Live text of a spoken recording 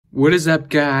What is up,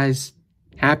 guys?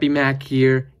 Happy Mac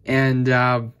here, and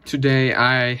today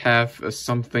I have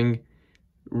something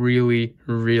really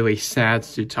sad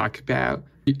to talk about.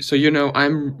 So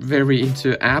I'm very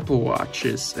into Apple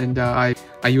Watches, and I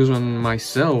use one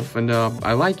myself, and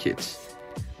I like it.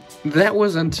 That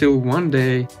was until one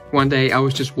day I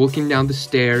was just walking down the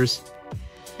stairs,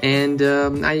 and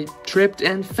I tripped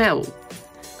and fell.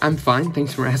 I'm fine,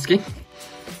 thanks for asking.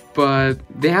 But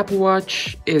the Apple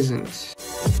Watch isn't.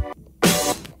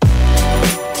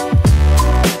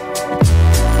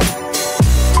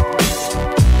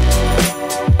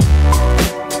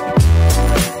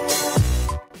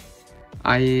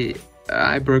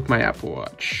 I broke my Apple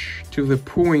Watch to the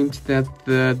point that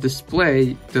the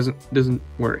display doesn't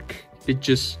work.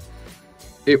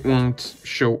 It won't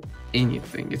show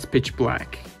anything. It's pitch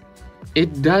black.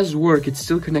 It does work. It's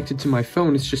still connected to my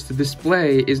phone. It's just the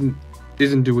display isn't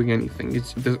doing anything.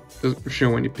 It doesn't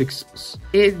show any pixels.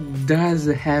 It does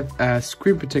have a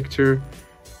screen protector.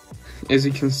 As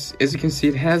you can see,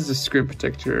 it has a screen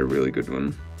protector, a really good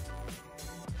one.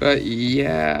 But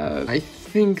yeah, I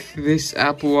think this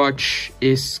Apple Watch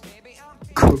is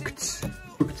cooked.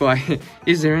 Like,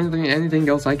 is there anything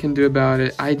else I can do about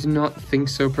it? I do not think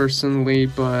so personally,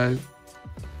 but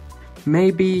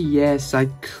maybe yes, I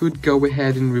could go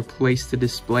ahead and replace the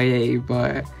display,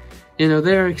 but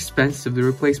they're expensive. The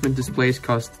replacement displays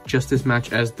cost just as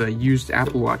much as the used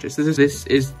Apple Watches. This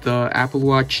is the Apple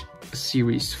Watch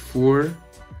Series 4,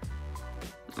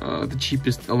 the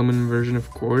cheapest aluminum version, of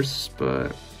course,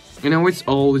 but it's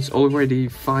old. It's already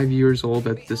 5 years old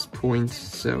at this point,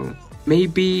 so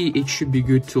maybe it should be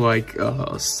good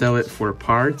to sell it for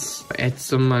parts, add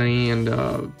some money, and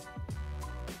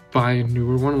buy a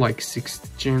newer one, like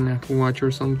 6th gen Apple Watch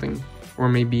or something, or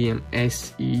maybe an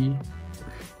SE.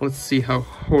 Let's see how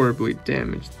horribly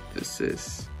damaged this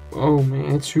is. Oh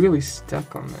man, it's really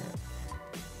stuck on that.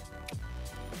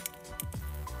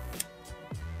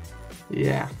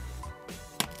 Yeah.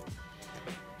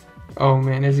 Oh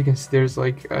man, as you can see, there's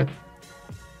a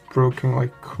broken,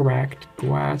 cracked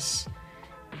glass.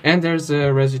 And there's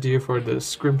a residue for the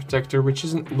screen protector, which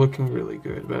isn't looking really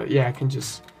good, but yeah, I can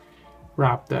just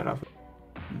wrap that up.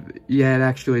 Yeah, it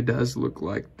actually does look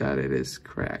like that. It is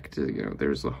cracked.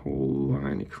 There's a whole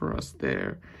line across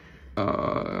there.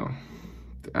 The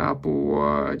Apple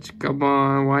Watch, come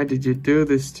on, why did you do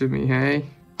this to me, hey?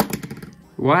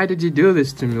 Why did you do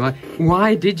this to me?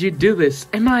 Why did you do this?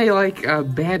 Am I a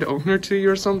bad owner to you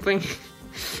or something?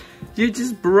 You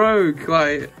just broke,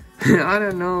 I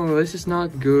don't know, this is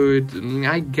not good.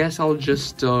 I guess I'll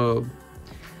just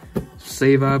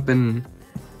save up and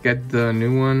get the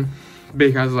new one,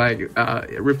 because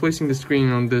replacing the screen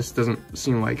on this doesn't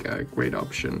seem like a great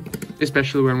option,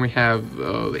 especially when we have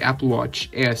the Apple Watch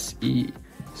SE.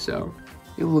 So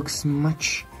it looks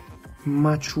much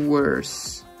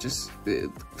worse. Just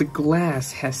the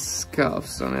glass has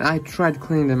scuffs on it. I tried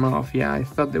cleaning them off. Yeah, I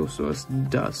thought there was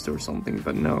dust or something,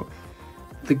 but no.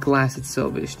 The glass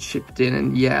itself is chipped in,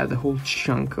 and yeah, the whole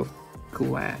chunk of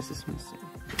glass is missing.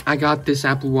 I got this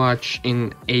Apple Watch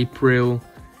in April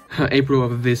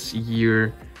of this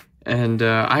year, and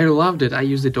I loved it. I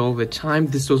used it all the time.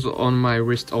 This was on my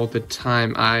wrist all the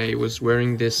time. I was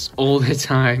wearing this all the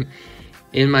time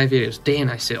in my videos.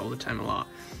 Damn, I say all the time a lot.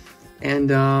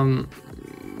 And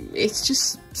it's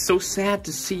just so sad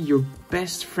to see your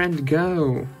best friend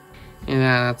go.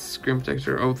 Yeah, that's screen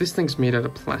protector. Oh, this thing's made out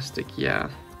of plastic. Yeah,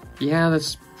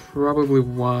 that's probably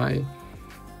why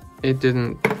it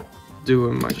didn't do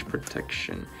much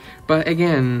protection. But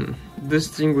again, this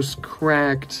thing was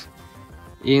cracked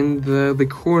in the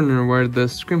corner where the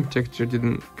screen protector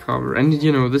didn't cover. And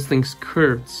this thing's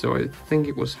curved, so I think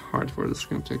it was hard for the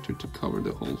screen protector to cover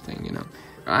the whole thing,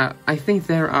 I think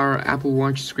there are Apple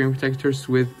Watch screen protectors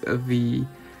with the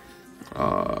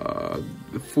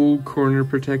full corner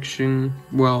protection.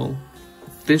 Well,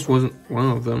 this wasn't one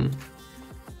of them.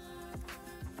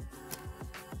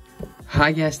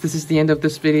 I guess this is the end of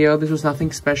this video. This was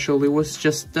nothing special. It was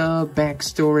just a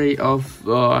backstory of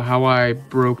how I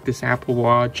broke this Apple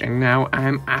Watch, and now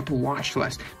I'm Apple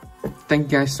Watchless.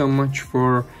 Thank you guys so much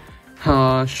for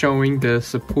showing the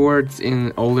support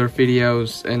in older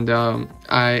videos, and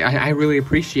I really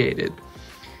appreciate it.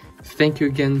 Thank you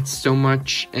again so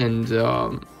much, and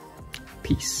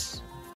peace.